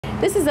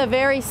This is a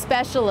very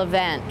special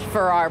event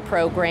for our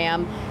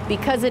program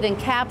because it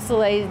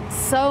encapsulates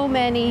so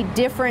many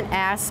different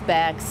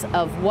aspects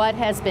of what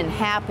has been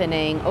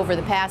happening over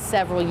the past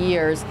several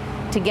years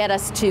to get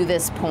us to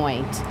this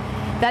point.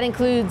 That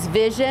includes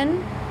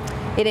vision,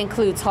 it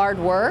includes hard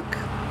work,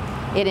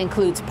 it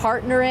includes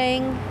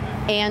partnering,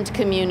 and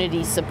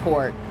community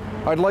support.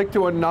 I'd like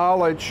to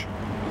acknowledge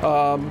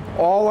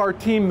all our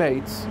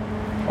teammates,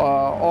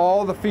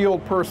 all the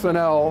field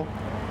personnel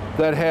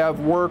that have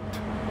worked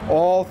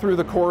all through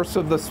the course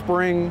of the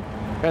spring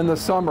and the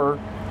summer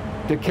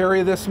to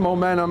carry this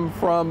momentum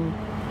from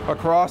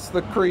across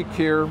the creek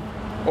here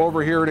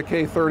over here to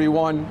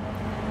K-31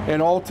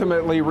 and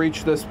ultimately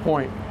reach this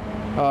point.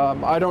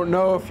 I don't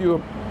know if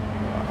you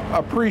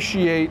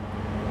appreciate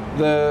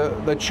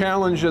the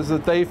challenges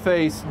that they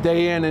face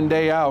day in and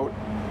day out.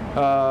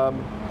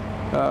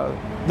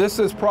 This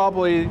is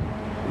probably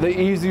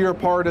the easier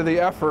part of the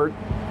effort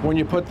when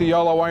you put the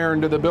yellow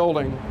iron to the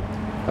building.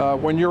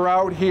 When you're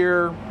out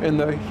here in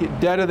the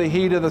dead of the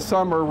heat of the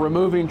summer,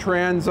 removing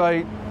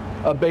transite,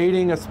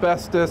 abating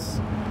asbestos,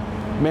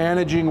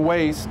 managing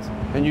waste,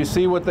 and you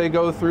see what they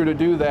go through to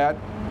do that,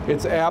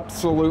 it's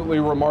absolutely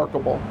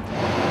remarkable.